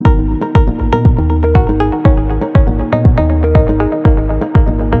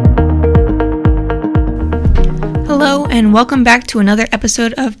and welcome back to another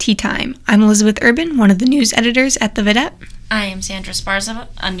episode of Tea Time. I'm Elizabeth Urban, one of the news editors at The Vidette. I am Sandra Sparza,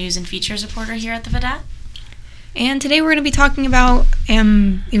 a news and features reporter here at The Vidette. And today we're going to be talking about a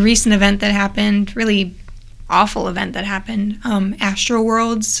recent event that happened, really awful event that happened,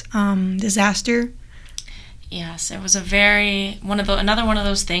 Astroworld's disaster. Yes, it was another one of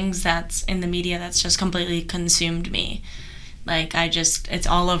those things that's in the media that's just completely consumed me. It's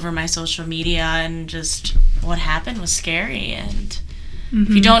all over my social media, and just what happened was scary. And if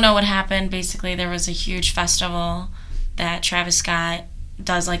you don't know what happened, basically there was a huge festival that Travis Scott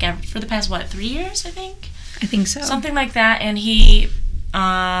does for the past, 3 years, I think? I think so. Something like that, and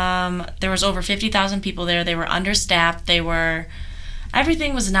there was over 50,000 people there. They were understaffed.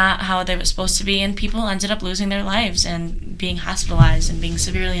 Everything was not how they were supposed to be, and people ended up losing their lives and being hospitalized and being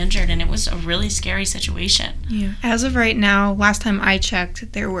severely injured, and it was a really scary situation. Yeah. As of right now, last time I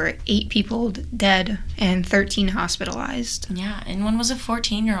checked, there were 8 people dead and 13 hospitalized. Yeah, and one was a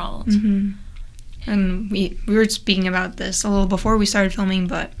 14-year-old. Mm-hmm. And we were speaking about this a little before we started filming,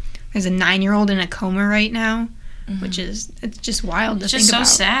 but there's a 9-year-old in a coma right now. Which is, it's just wild to think about. It's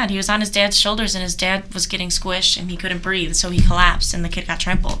just so sad. He was on his dad's shoulders, and his dad was getting squished, and he couldn't breathe, so he collapsed, and the kid got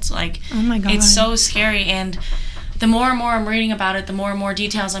trampled. Oh my God. It's so scary, and the more and more I'm reading about it, the more and more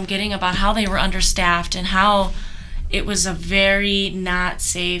details I'm getting about how they were understaffed and how it was a very not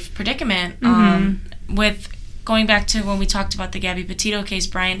safe predicament. With going back to when we talked about the Gabby Petito case,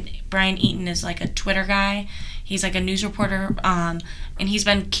 Brian Eaton is a Twitter guy. He's a news reporter, and he's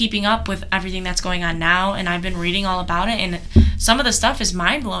been keeping up with everything that's going on now, and I've been reading all about it, and some of the stuff is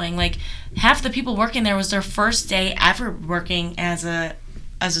mind-blowing. Half the people working there was their first day ever working as a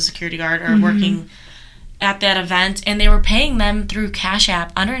security guard or working at that event, and they were paying them through Cash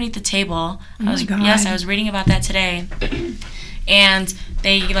App underneath the table. Oh my God. Yes, I was reading about that today. And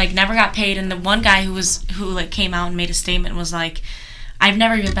they never got paid, and the one guy who came out and made a statement was I've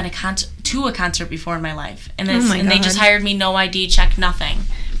never even been to a concert before in my life. And they just hired me, no ID, check, nothing.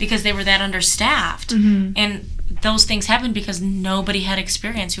 Because they were that understaffed. And those things happened because nobody had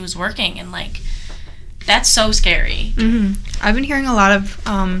experience who was working. And, that's so scary. I've been hearing a lot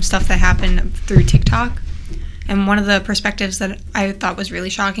of stuff that happened through TikTok. And one of the perspectives that I thought was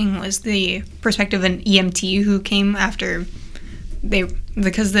really shocking was the perspective of an EMT who came after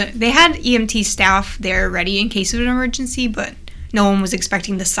because they had EMT staff there ready in case of an emergency, but no one was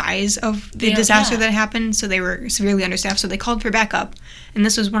expecting the size of the disaster that happened, so they were severely understaffed, so they called for backup. And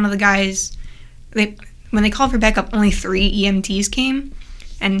this was one of the guys, when they called for backup, only 3 EMTs came,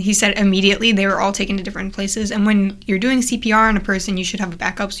 and he said immediately they were all taken to different places. And when you're doing CPR on a person, you should have a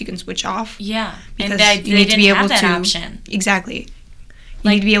backup so you can switch off. Yeah, because and they didn't have that option. Exactly. You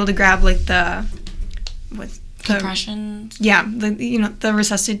need to be able to grab, compression. Yeah, the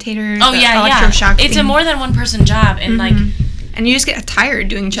resuscitator. Oh, electroshock It's a more than one person job, and and you just get tired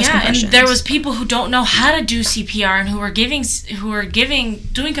doing chest compressions. And there was people who don't know how to do CPR and who are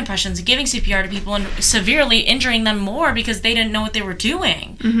doing compressions and giving CPR to people and severely injuring them more because they didn't know what they were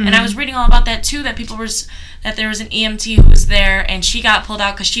doing. And I was reading all about that too. That there was an EMT who was there and she got pulled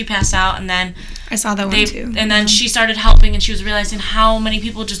out because she passed out, and then I saw that one too. And then she started helping, and she was realizing how many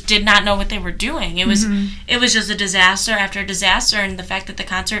people just did not know what they were doing. It was just a disaster after a disaster, and the fact that the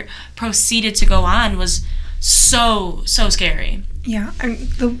concert proceeded to go on was so scary. Yeah,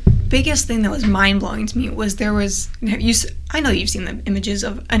 the biggest thing that was mind-blowing to me was I know you've seen the images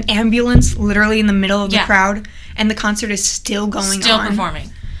of an ambulance literally in the middle of the crowd, and the concert is still going on. Still performing.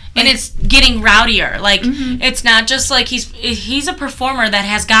 And it's getting rowdier. It's not just he's a performer that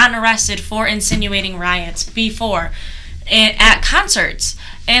has gotten arrested for insinuating riots before at concerts.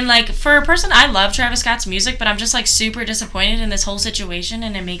 And for a person, I love Travis Scott's music, but I'm just super disappointed in this whole situation,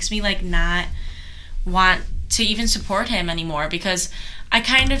 and it makes me not want to even support him anymore, because I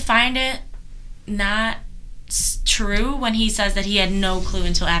kind of find it not true when he says that he had no clue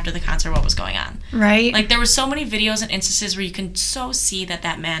until after the concert what was going on. Right. There were so many videos and instances where you can so see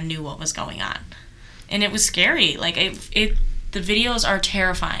that man knew what was going on, and it was scary. The videos are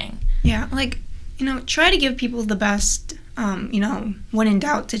terrifying. Yeah, try to give people the best when in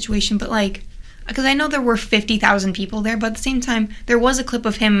doubt situation, but because I know there were 50,000 people there, but at the same time there was a clip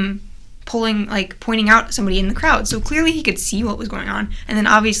of him pointing out somebody in the crowd, so clearly he could see what was going on. And then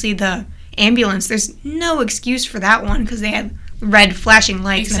obviously the ambulance, there's no excuse for that one because they had red flashing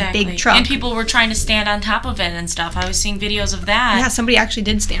lights and a big truck, and people were trying to stand on top of it and stuff. I was seeing videos of that. Yeah, somebody actually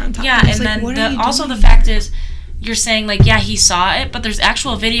did stand on top. Yeah, and then the fact is, you're saying he saw it, but there's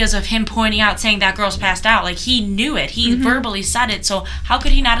actual videos of him pointing out, saying that girl's passed out. He knew it. He verbally said it. So how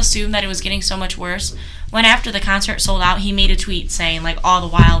could he not assume that it was getting so much worse? When after the concert sold out, he made a tweet saying all the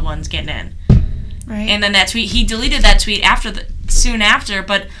wild ones getting in. Right. And then that tweet, he deleted that tweet soon after,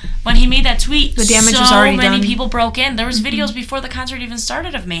 but when he made that tweet, the damage was already so many done. people broke in. There was videos before the concert even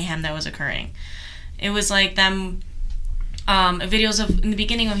started of mayhem that was occurring. It was like them videos of in the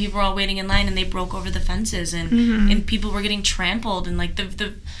beginning when people were all waiting in line and they broke over the fences and people were getting trampled and like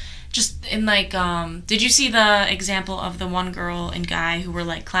the just in like did you see the example of the one girl and guy who were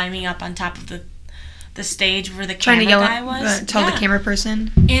like climbing up on top of the stage where the camera guy was? Tell the camera person.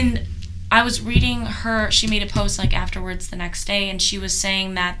 And I was reading she made a post like afterwards the next day, and she was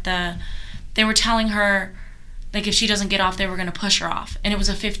saying that they were telling her like if she doesn't get off, they were going to push her off, and it was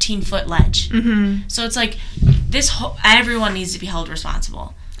a 15-foot ledge. So it's like everyone needs to be held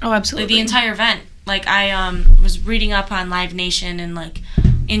responsible. Oh, absolutely. Like the entire event. Like I was reading up on Live Nation and like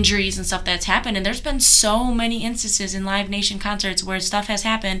injuries and stuff that's happened, and there's been so many instances in Live Nation concerts where stuff has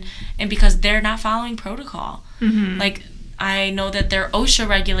happened, and because they're not following protocol. Like I know that their OSHA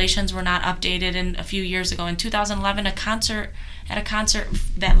regulations were not updated in a few years ago. In 2011, a concert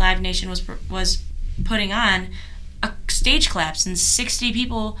that Live Nation was putting on, a stage collapsed and 60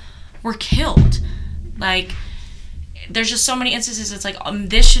 people were killed. Like, there's just so many instances. It's like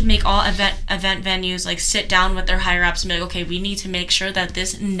this should make all event venues like sit down with their higher ups and be like, okay, we need to make sure that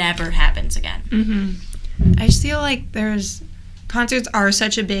this never happens again. I just feel like concerts are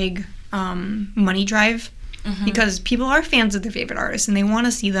such a big money drive. Because people are fans of their favorite artists and they want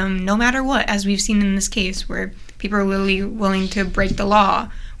to see them no matter what, as we've seen in this case where people are literally willing to break the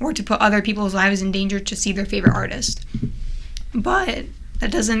law or to put other people's lives in danger to see their favorite artist. But that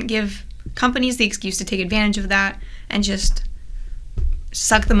doesn't give companies the excuse to take advantage of that and just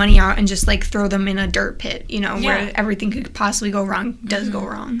suck the money out and just like throw them in a dirt pit, where everything could possibly go wrong does go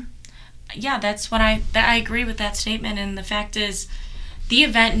wrong. Yeah, that's what I agree with that statement. And the fact is, the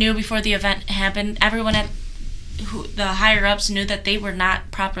event knew before the event happened, everyone at the higher ups knew that they were not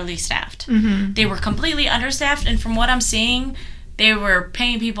properly staffed. They were completely understaffed, and from what I'm seeing, they were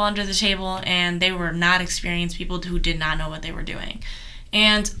paying people under the table, and they were not experienced people who did not know what they were doing.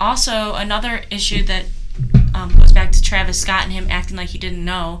 And also another issue that goes back to Travis Scott and him acting like he didn't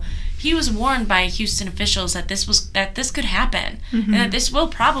know. He was warned by Houston officials that this could happen and that this will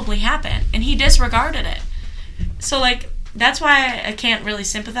probably happen, and he disregarded it. So like that's why I can't really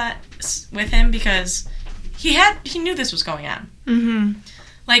sympathize with him, because he knew this was going on.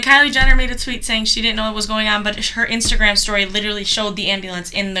 Like Kylie Jenner made a tweet saying she didn't know what was going on, but her Instagram story literally showed the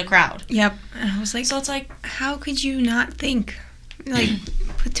ambulance in the crowd. Yep. And I was like, so it's like, how could you not think, like,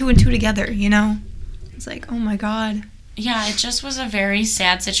 put two and two together, It's like, oh my God. Yeah, it just was a very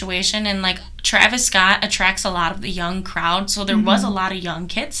sad situation, and like Travis Scott attracts a lot of the young crowd, so there was a lot of young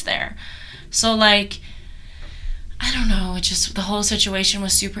kids there. So like, I don't know, it just, the whole situation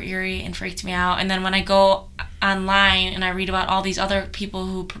was super eerie and freaked me out. And then when I go online and I read about all these other people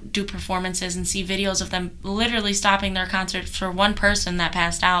who do performances and see videos of them literally stopping their concert for one person that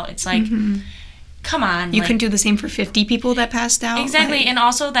passed out, it's like, come on. You can do the same for 50 people that passed out. Exactly, and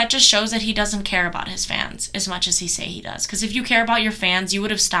also that just shows that he doesn't care about his fans as much as he say he does. Because if you care about your fans, you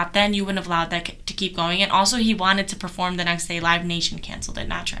would have stopped then, you wouldn't have allowed that to keep going. And also he wanted to perform the next day. Live Nation canceled it,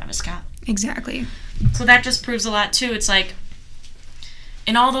 not Travis Scott. Exactly. So that just proves a lot too. It's like,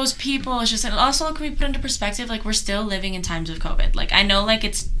 and all those people, it's just, and also can we put into perspective, like we're still living in times of COVID. Like I know like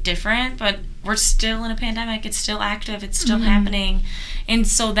it's different, but we're still in a pandemic. It's still active. It's still happening. And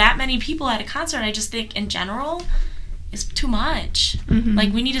so that many people at a concert, I just think in general, is too much.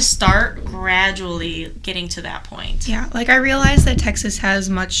 Like we need to start gradually getting to that point. Yeah, like I realize that Texas has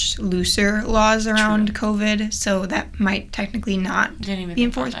much looser laws around COVID, so that might technically not be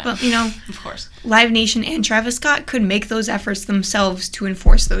enforced. But of course, Live Nation and Travis Scott could make those efforts themselves to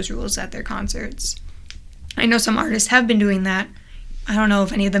enforce those rules at their concerts. I know some artists have been doing that. I don't know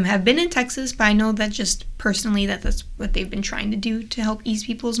if any of them have been in Texas, but I know that just personally that's what they've been trying to do to help ease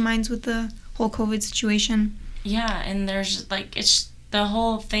people's minds with the whole COVID situation. Yeah, and there's like, it's the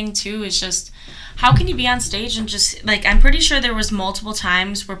whole thing too is just, how can you be on stage and just, like, I'm pretty sure there was multiple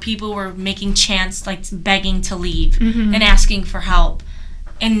times where people were making chants, like begging to leave and asking for help,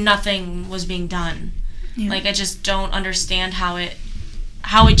 and nothing was being done. Like I just don't understand how it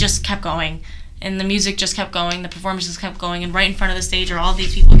just kept going. And the music just kept going, the performances kept going, and right in front of the stage are all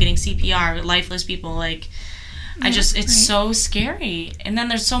these people getting CPR, lifeless people, like, it's so scary. And then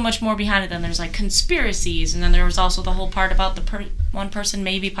there's so much more behind it. Then there's, like, conspiracies, and then there was also the whole part about one person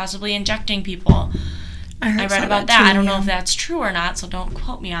maybe possibly injecting people. I read about that. I don't know if that's true or not, so don't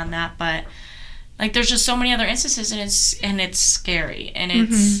quote me on that, but, like, there's just so many other instances, and it's scary, and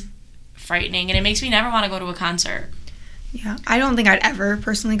it's frightening, and it makes me never want to go to a concert. Yeah, I don't think I'd ever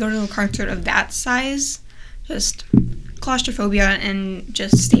personally go to a concert of that size. Just, claustrophobia and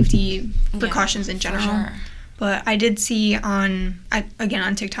just safety precautions in general. Sure. But I did see on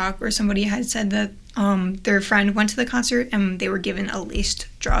TikTok where somebody had said that their friend went to the concert and they were given a laced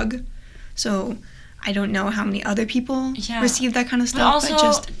drug. So I don't know how many other people receive that kind of stuff. But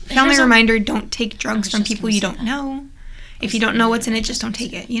just family reminder, don't take drugs from people you don't know. If you don't know what's in it, just don't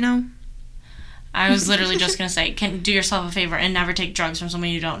take it, you know? I was literally just going to say, do yourself a favor and never take drugs from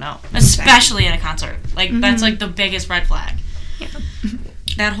someone you don't know. Especially at a concert. Like, that's, like, the biggest red flag. Yeah.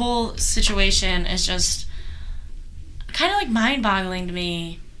 That whole situation is just kind of, like, mind-boggling to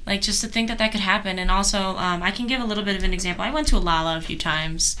me. Like, just to think that could happen. And also, I can give a little bit of an example. I went to a Lala a few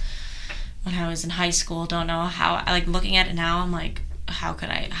times when I was in high school. Don't know how, like, looking at it now, I'm like, how did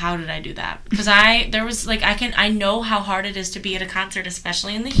I do that? Because I know how hard it is to be at a concert,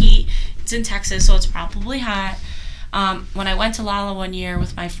 especially in the heat. It's in Texas, so it's probably hot. When I went to Lala one year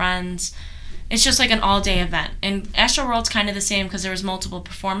with my friends, it's just like an all-day event. And Astroworld's kind of the same because there was multiple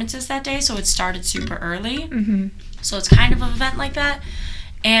performances that day, so it started super early. Mm-hmm. So it's kind of an event like that.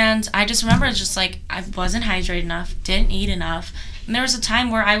 And I just remember it's just like I wasn't hydrated enough, didn't eat enough. And there was a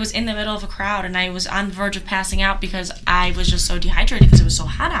time where I was in the middle of a crowd and I was on the verge of passing out because I was just so dehydrated because it was so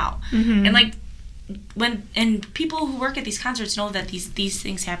hot out. Mm-hmm. And like and people who work at these concerts know that these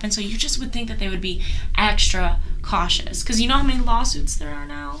things happen, so you just would think that they would be extra cautious because you know how many lawsuits there are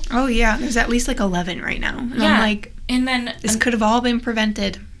now. Oh yeah, there's at least like 11 right now. And yeah, I'm like, and then this could have all been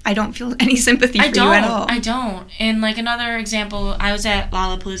prevented. I don't feel any sympathy for you at all. I don't. And like another example, I was at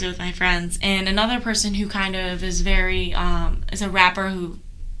Lollapalooza with my friends, and another person who kind of is very is a rapper who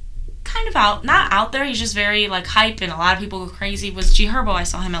kind of not out there, he's just very like hype and a lot of people go crazy, was G Herbo. I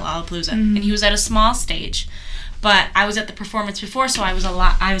saw him at Lollapalooza. Mm-hmm. And he was at a small stage. But I was at the performance before, so I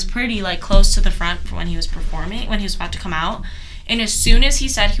was pretty like close to the front for when he was performing, when he was about to come out. And as soon as he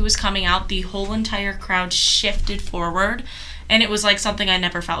said he was coming out, the whole entire crowd shifted forward. And it was like something I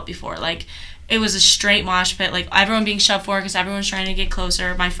never felt before. Like, it was a straight mosh pit. Like, everyone being shoved forward because everyone's trying to get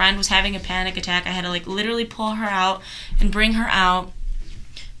closer. My friend was having a panic attack. I had to, like, literally pull her out and bring her out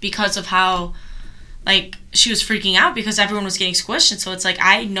because of how, like, she was freaking out because everyone was getting squished. And so it's like,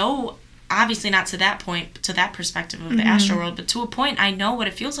 I know, obviously not to that point, to that perspective of the Astroworld, but to a point, I know what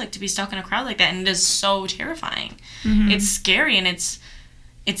it feels like to be stuck in a crowd like that. And it is so terrifying. Mm-hmm. It's scary and it's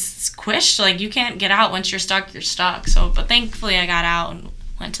squished. Like, you can't get out. Once you're stuck, you're stuck. So, but thankfully I got out and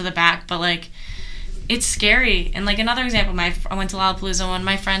went to the back. But, like, it's scary. And, like, another example, I went to Lollapalooza. One of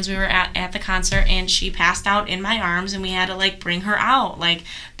my friends, we were at the concert, and she passed out in my arms, and we had to, like, bring her out. Like,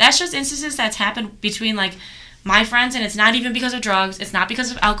 that's just instances that's happened between, like, my friends, and it's not even because of drugs. It's not because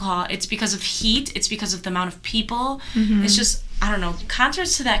of alcohol. It's because of heat. It's because of the amount of people. Mm-hmm. It's just, I don't know,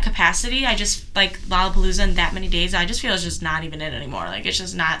 concerts to that capacity, I just, like, Lollapalooza in that many days, I just feel it's just not even it anymore. Like, it's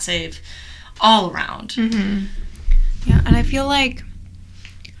just not safe all around. Mm-hmm. Yeah, and I feel like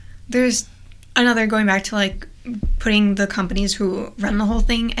there's another, going back to, like, putting the companies who run the whole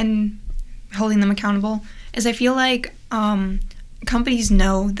thing and holding them accountable, is I feel like companies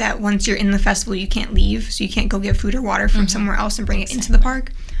know that once you're in the festival, you can't leave, so you can't go get food or water from somewhere else and bring it into the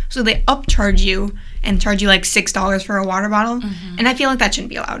park. So they upcharge you and charge you like $6 for a water bottle. Mm-hmm. And I feel like that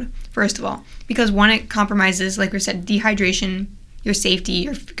shouldn't be allowed, first of all. Because one, it compromises, like we said, dehydration, your safety.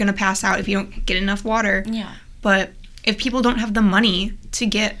 You're going to pass out if you don't get enough water. Yeah. But if people don't have the money to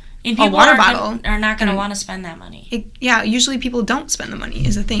get a water bottle, are not going to want to spend that money. Usually people don't spend the money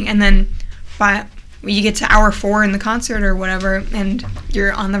is the thing. And then when you get to hour 4 in the concert or whatever, and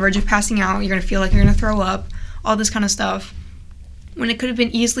you're on the verge of passing out, you're going to feel like you're going to throw up, all this kind of stuff. When it could have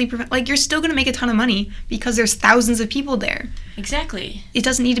been easily prevented. Like, you're still going to make a ton of money because there's thousands of people there. Exactly. It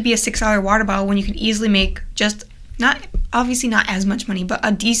doesn't need to be a $6 water bottle when you can easily make just, obviously not as much money, but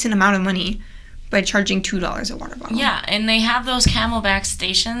a decent amount of money by charging $2 a water bottle. Yeah, and they have those Camelback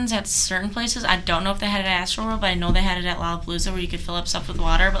stations at certain places. I don't know if they had it at Astroworld, but I know they had it at Lollapalooza where you could fill up stuff with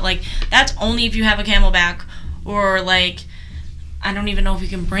water. But, like, that's only if you have a Camelback, or, like, I don't even know if you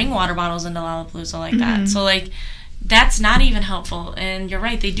can bring water bottles into Lollapalooza like that. So, like, that's not even helpful. And you're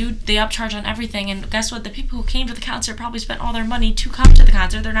right, they upcharge on everything. And guess what? The people who came to the concert probably spent all their money to come to the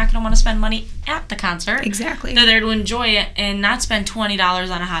concert. They're not going to want to spend money at the concert. Exactly. They're there to enjoy it and not spend $20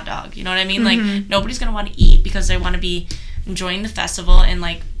 on a hot dog. You know what I mean? Mm-hmm. Like, nobody's going to want to eat because they want to be enjoying the festival and,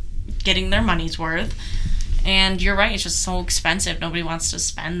 like, getting their money's worth. And you're right, it's just so expensive. Nobody wants to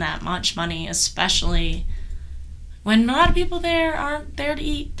spend that much money, especially when a lot of people there aren't there to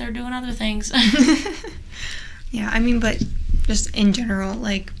eat. They're doing other things. Yeah, I mean, but just in general,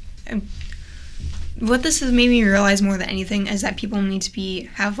 like, what this has made me realize more than anything is that people need to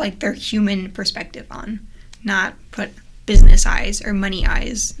have, like, their human perspective on, not put business eyes or money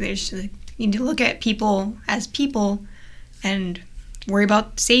eyes. You need to look at people as people and worry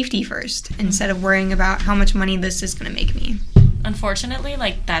about safety first instead of worrying about how much money this is going to make me. Unfortunately,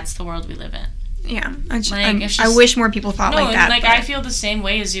 like, that's the world we live in. Yeah, I wish more people thought like that. Like, I feel the same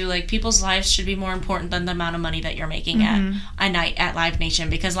way as you. Like, people's lives should be more important than the amount of money that you're making at a night at Live Nation,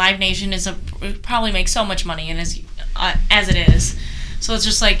 because Live Nation probably makes so much money, and as it is. So it's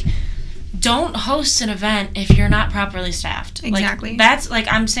just like, don't host an event if you're not properly staffed. Exactly. Like, that's like,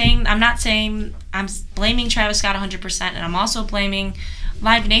 I'm not saying I'm blaming Travis Scott 100%, and I'm also blaming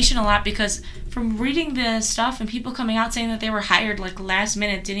Live Nation a lot, because from reading the stuff and people coming out saying that they were hired like last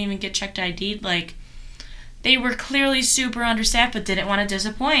minute, didn't even get checked ID'd, like, they were clearly super understaffed but didn't want to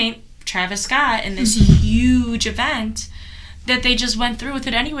disappoint Travis Scott in this huge event that they just went through with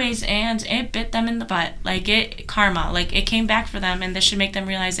it anyways, and it bit them in the butt. Like, karma. Like, it came back for them, and this should make them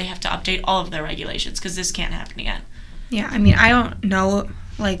realize they have to update all of their regulations, because this can't happen again. Yeah, I mean, I don't know,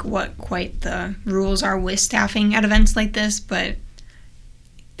 like, what quite the rules are with staffing at events like this, but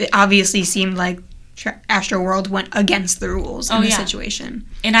it obviously seemed like Astroworld went against the rules in this situation.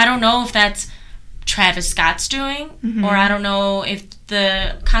 And I don't know if that's Travis Scott's doing, or I don't know if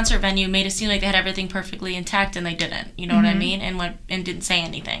the concert venue made it seem like they had everything perfectly intact and they didn't. You know what I mean? And didn't say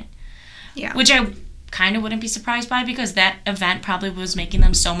anything. Yeah. Which I kind of wouldn't be surprised by, because that event probably was making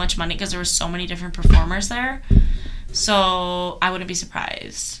them so much money because there were so many different performers there. So I wouldn't be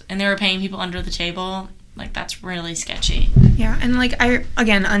surprised. And they were paying people under the table. Like, that's really sketchy. Yeah, and, like,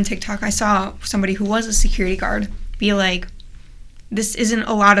 again, on TikTok, I saw somebody who was a security guard be like, this isn't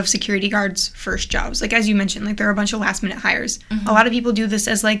a lot of security guards' first jobs. Like, as you mentioned, like, there are a bunch of last-minute hires. A lot of people do this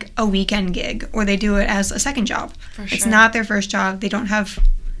as, like, a weekend gig, or they do it as a second job. For sure. It's not their first job. They don't have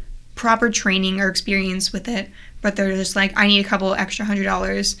proper training or experience with it, but they're just like, I need a couple extra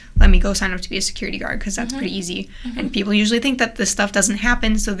 $100. Let me go sign up to be a security guard, because that's pretty easy. And people usually think that this stuff doesn't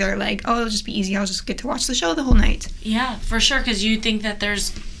happen, so they're like, oh, it'll just be easy. I'll just get to watch the show the whole night. Yeah, for sure, because you think that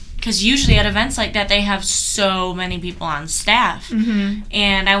because usually at events like that, they have so many people on staff.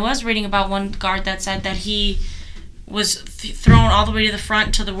 And I was reading about one guard that said that he was thrown all the way to the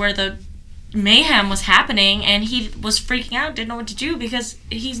front to where the mayhem was happening, and he was freaking out, didn't know what to do, because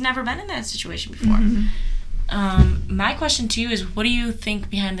he's never been in that situation before. My question to you is, what do you think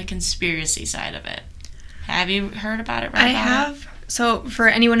behind the conspiracy side of it? Have you heard about it? I have. So for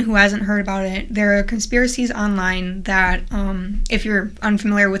anyone who hasn't heard about it, there are conspiracies online that, if you're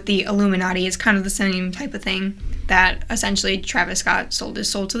unfamiliar with the Illuminati, it's kind of the same type of thing, that essentially Travis Scott sold his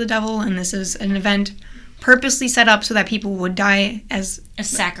soul to the devil, and this is an event purposely set up so that people would die as a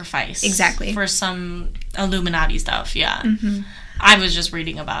sacrifice. Exactly. For some Illuminati stuff, yeah. I was just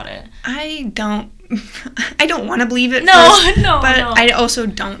reading about it. I don't want to believe it. No. I also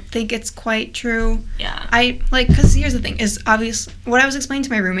don't think it's quite true. Yeah. Because here's the thing, is obvious. What I was explaining to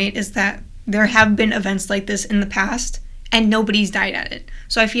my roommate is that there have been events like this in the past, and nobody's died at it.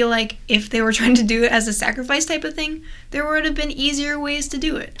 So I feel like if they were trying to do it as a sacrifice type of thing, there would have been easier ways to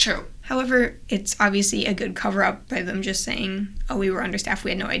do it. True. However, it's obviously a good cover-up by them just saying, oh, we were understaffed,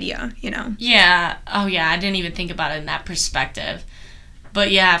 we had no idea, you know? Yeah. Oh, yeah, I didn't even think about it in that perspective.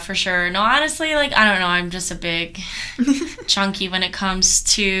 But yeah, for sure. No, honestly, like, I don't know, I'm just a big chunky when it comes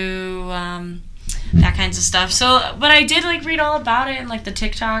to that kinds of stuff. So, but I did, like, read all about it, and, like, the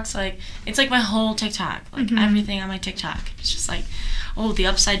TikToks, like, it's, like, my whole TikTok. Like, everything on my TikTok. It's just, like, oh, the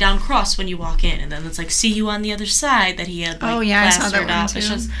upside-down cross when you walk in, and then it's, like, see you on the other side that he had, like, I saw that one up. too. It's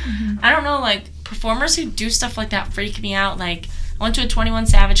just, I don't know, like, performers who do stuff like that freak me out. Like, I went to a 21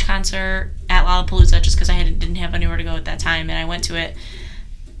 Savage concert at Lollapalooza just because I didn't have anywhere to go at that time, and I went to it.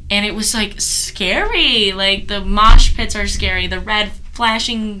 And it was, like, scary. Like, the mosh pits are scary. The red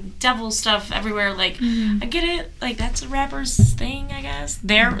flashing devil stuff everywhere. Like, I get it. Like, that's a rapper's thing, I guess.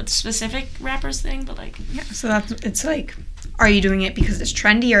 Their specific rapper's thing, but, like... Yeah, so it's like, are you doing it because it's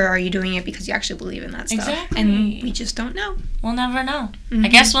trendy, or are you doing it because you actually believe in that stuff? Exactly. And we just don't know. We'll never know. I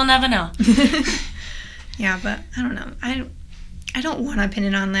guess we'll never know. Yeah, but I don't know. I don't want to pin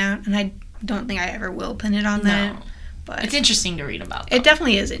it on that, and I don't think I ever will pin it on that. But it's interesting to read about, though. It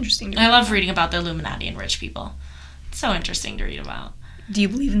definitely is interesting to read I love reading about the Illuminati and rich people. It's so interesting to read about. Do you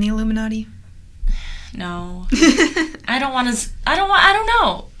believe in the Illuminati? No. I don't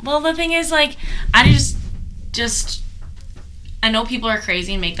know. Well, the thing is, like, I just I know people are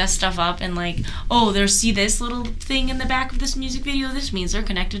crazy and make that stuff up, and, like, oh, see this little thing in the back of this music video, this means they're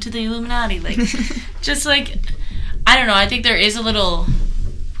connected to the Illuminati. Like, just, like, I don't know. I think there is a little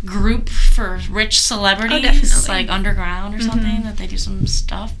group for rich celebrities, like underground or something, that they do some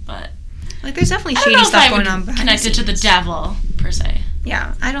stuff, but like there's definitely shady stuff going on behind connected to the devil per se.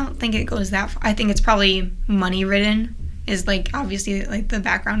 Yeah, I don't think it goes that far. I think it's probably money ridden is like obviously like the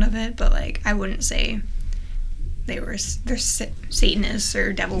background of it, but like I wouldn't say they're Satanists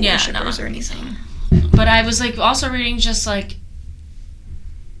or devil worshippers or anything. But I was like also reading just like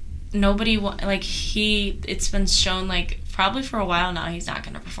nobody like it's been shown like probably for a while now he's not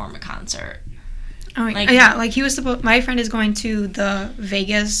going to perform a concert. Oh like, yeah, like he was supposed. My friend is going to the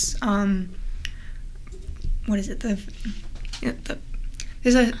Vegas. What is it?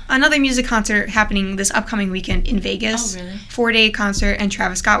 There's another music concert happening this upcoming weekend in Vegas. Oh, really? 4-day concert, and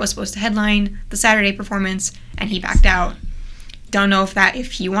Travis Scott was supposed to headline the Saturday performance, and he backed out. Don't know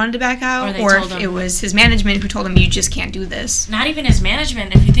if he wanted to back out or if it was his management who told him, you just can't do this. Not even his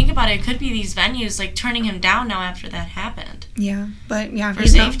management. If you think about it, it could be these venues like turning him down now after that happened. Yeah, but yeah. For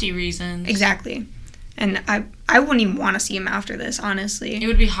safety reasons. Exactly. And I wouldn't even want to see him after this, honestly. It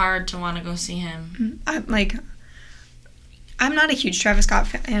would be hard to want to go see him. I'm not a huge Travis Scott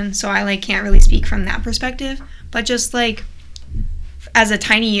fan, so I can't really speak from that perspective. But just as a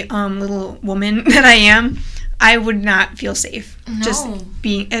tiny little woman that I am, I would not feel safe. No. Just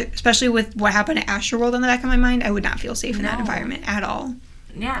being, especially with what happened at Astroworld in the back of my mind, I would not feel safe in that environment at all.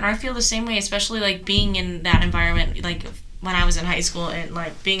 Yeah, and I feel the same way, especially being in that environment, when I was in high school and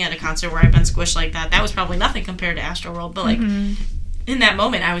being at a concert where I've been squished like that. That was probably nothing compared to Astroworld, but in that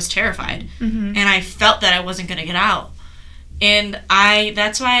moment I was terrified, and I felt that I wasn't gonna get out. And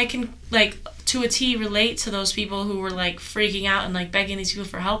that's why I can, to a T, relate to those people who were, freaking out and, begging these people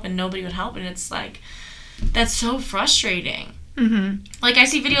for help, and nobody would help. And it's, that's so frustrating. Mm-hmm. I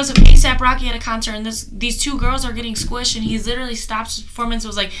see videos of A$AP Rocky at a concert, and these two girls are getting squished, and he literally stops his performance and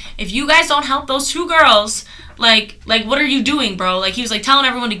was like, if you guys don't help those two girls, what are you doing, bro? He was, telling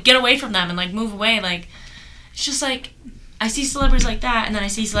everyone to get away from them and, move away. It's just, I see celebrities like that, and then I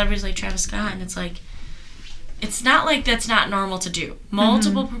see celebrities like Travis Scott, and it's it's not that's not normal to do.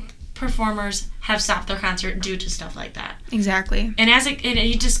 Multiple performers have stopped their concert due to stuff like that. Exactly. And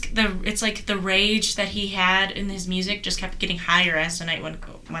it's the rage that he had in his music just kept getting higher as the night went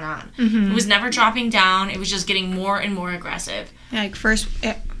on. Mm-hmm. It was never dropping down. It was just getting more and more aggressive. First,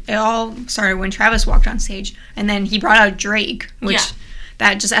 it all started when Travis walked on stage, and then he brought out Drake, which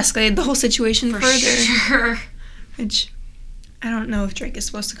that just escalated the whole situation further. Sure. Which, I don't know if Drake is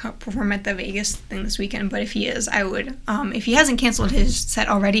supposed to perform at the Vegas thing this weekend, but if he is, I would. If he hasn't canceled his set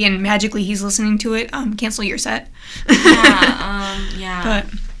already and magically he's listening to it, cancel your set. Yeah. But,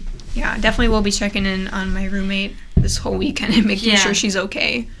 yeah, definitely will be checking in on my roommate this whole weekend and making sure she's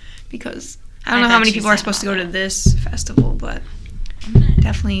okay. Because I don't know how many people are supposed to go to this festival, but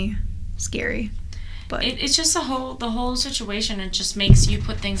definitely scary. But it's just the whole situation. It just makes you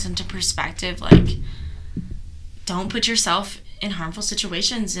put things into perspective. Don't put yourself in harmful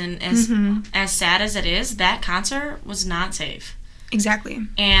situations, and as sad as it is, that concert was not safe. Exactly.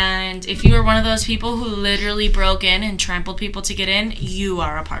 And if you were one of those people who literally broke in and trampled people to get in, you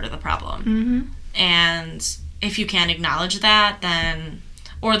are a part of the problem. Mm-hmm. And if you can't acknowledge that, then,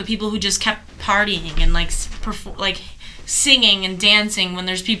 or the people who just kept partying and singing and dancing when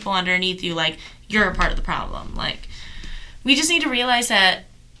there's people underneath you, you're a part of the problem. We just need to realize that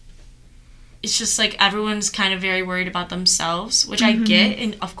it's just everyone's kind of very worried about themselves, which I get,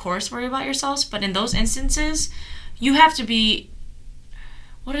 and of course worry about yourselves, but in those instances, you have to be,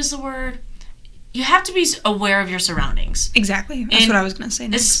 what is the word? You have to be aware of your surroundings. Exactly. That's what I was going to say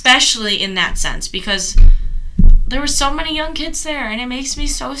next. Especially in that sense, because there were so many young kids there, and it makes me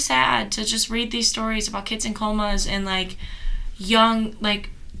so sad to just read these stories about kids in comas and young,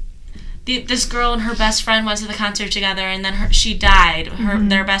 this girl and her best friend went to the concert together, and then she died.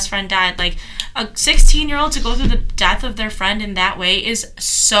 Their best friend died. A 16-year-old to go through the death of their friend in that way is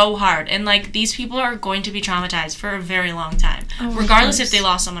so hard. And, these people are going to be traumatized for a very long time, regardless if they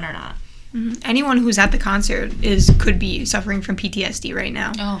lost someone or not. Mm-hmm. Anyone who's at the concert could be suffering from PTSD right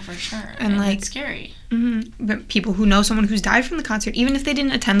now. Oh, for sure. And it's scary. Mm-hmm. But people who know someone who's died from the concert, even if they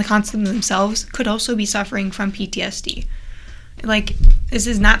didn't attend the concert themselves, could also be suffering from PTSD. This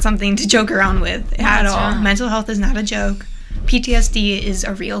is not something to joke around with at all. Right. Mental health is not a joke. PTSD is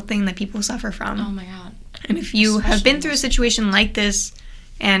a real thing that people suffer from. Oh my God. And if you have been through a situation like this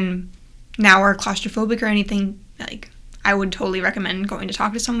and now are claustrophobic or anything, I would totally recommend going to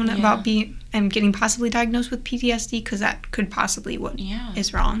talk to someone about and getting possibly diagnosed with PTSD, because that could possibly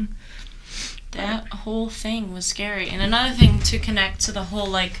is wrong. That whole thing was scary. And another thing to connect to the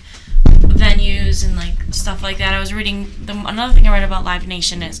whole venues and stuff like that, I was reading another thing I read about Live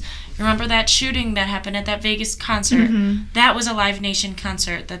Nation is, remember that shooting that happened at that Vegas concert? Mm-hmm. That was a Live Nation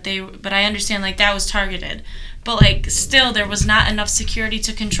concert but I understand that was targeted, but still there was not enough security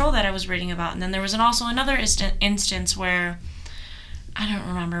to control that. I was reading about. And then there was also another instance where I don't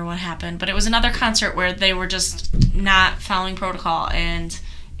remember what happened, but it was another concert where they were just not following protocol, and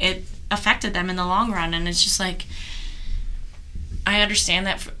it affected them in the long run. And it's just I understand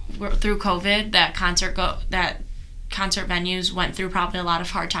that through COVID, that concert venues went through probably a lot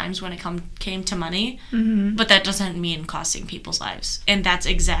of hard times when it came to money, but that doesn't mean costing people's lives, and that's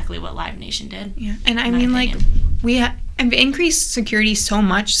exactly what Live Nation did. Yeah, and I mean, like, we have increased security so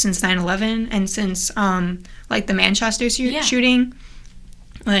much since 9/11 and since like the Manchester shooting.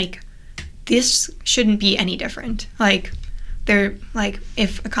 Like, this shouldn't be any different. Like,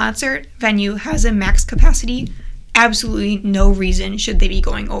 if a concert venue has a max capacity, absolutely no reason should they be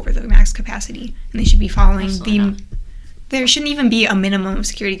going over the max capacity, and they should be following there shouldn't even be a minimum of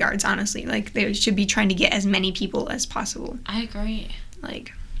security guards, honestly. Like, they should be trying to get as many people as possible. I agree.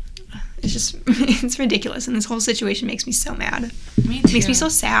 Like, it's just, it's ridiculous, and this whole situation makes me so mad. Me too. It makes me so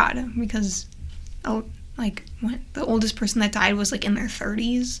sad, because, the oldest person that died was, like, in their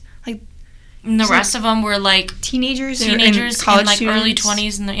 30s. Like, and the rest of them were, like, teenagers and college like, students. early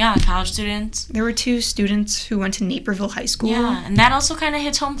 20s, and college students. There were 2 students who went to Naperville High School. Yeah, and that also kind of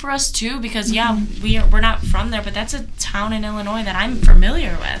hits home for us, too, because, we're not from there, but that's a town in Illinois that I'm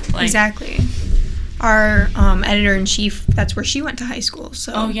familiar with. Like, exactly. Our editor-in-chief, that's where she went to high school.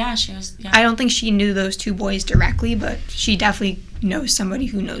 So oh, yeah, she was, yeah. I don't think she knew those 2 boys directly, but she definitely knows somebody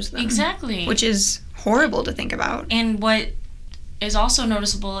who knows them. Exactly. Which is horrible to think about. And what is also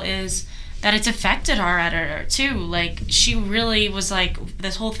noticeable is that it's affected our editor, too. Like, she really was, like,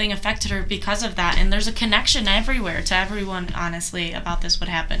 this whole thing affected her because of that. And there's a connection everywhere to everyone, honestly, about this, what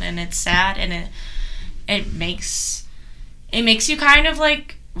happened. And it's sad, and it makes you kind of,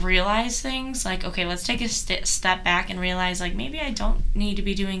 like, realize things. Like, okay, let's take a step back and realize, like, maybe I don't need to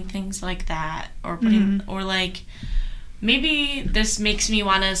be doing things like that. Or or, like, maybe this makes me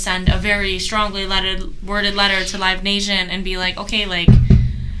want to send a very strongly worded letter to Live Nation and be like, okay, like,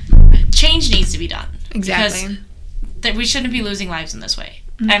 change needs to be done. Exactly. Because we shouldn't be losing lives in this way.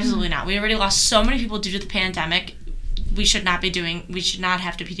 Absolutely not. We already lost so many people due to the pandemic. We should not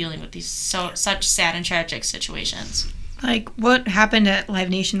have to be dealing with these such sad and tragic situations. Like, what happened at Live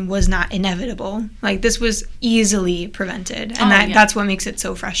Nation was not inevitable. Like, this was easily prevented. And that's what makes it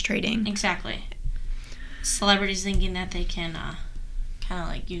so frustrating. Exactly. Celebrities thinking that they can kind of,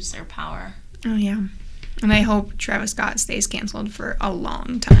 like, use their power. Oh, yeah. And I hope Travis Scott stays canceled for a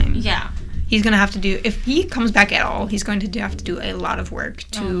long time. Yeah. He's going to have to do, if he comes back at all, he's going to have to do a lot of work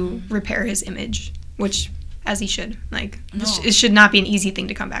to repair his image, which, as he should. Like, it should not be an easy thing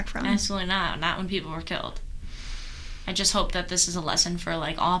to come back from. Absolutely not. Not when people were killed. I just hope that this is a lesson for,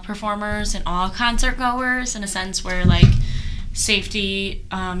 like, all performers and all concert goers, in a sense where, like, safety,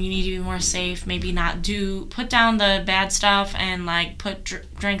 you need to be more safe, maybe put down the bad stuff and, like,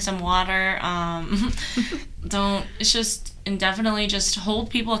 drink some water, and definitely just hold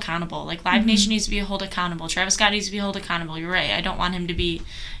people accountable. Like, Live Nation needs to be held accountable. Travis Scott needs to be held accountable. You're right. I don't want him to be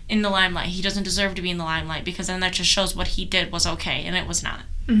in the limelight. He doesn't deserve to be in the limelight, because then that just shows what he did was okay, and it was not.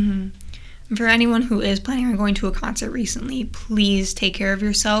 For anyone who is planning on going to a concert recently, please take care of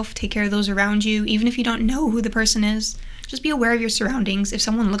yourself, take care of those around you, even if you don't know who the person is. Just be aware of your surroundings. If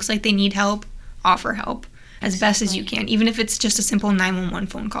someone looks like they need help, offer help as best as you can, even if it's just a simple 911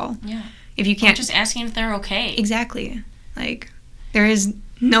 phone call. Yeah. If you can't, or just asking if they're okay. Exactly. Like, there is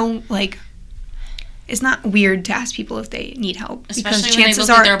no, like, it's not weird to ask people if they need help. Especially when they look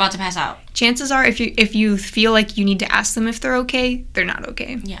like they're about to pass out. Chances are, if you feel like you need to ask them if they're okay, they're not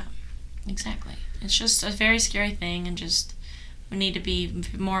okay. Yeah, exactly. It's just a very scary thing, and just we need to be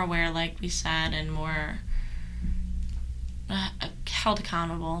more aware, like we said, and more held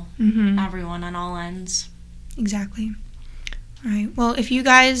accountable. Everyone on all ends. Exactly. All right. Well, if you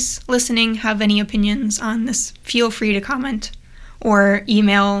guys listening have any opinions on this, feel free to comment or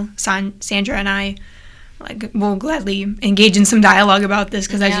email Sandra and I. Like, we'll gladly engage in some dialogue about this,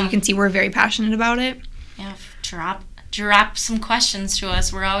 because as you can see, we're very passionate about it. Yeah. Drop some questions to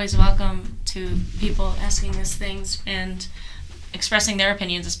us. We're always welcome to people asking us things and expressing their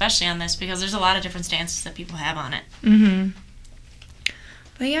opinions, especially on this, because there's a lot of different stances that people have on it.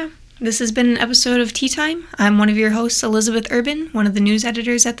 But yeah, this has been an episode of Tea Time. I'm one of your hosts, Elizabeth Urban, one of the news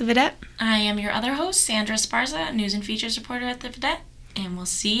editors at The Vidette. I am your other host, Sandra Esparza, news and features reporter at The Vidette, and we'll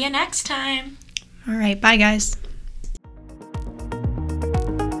see you next time. All right, bye guys.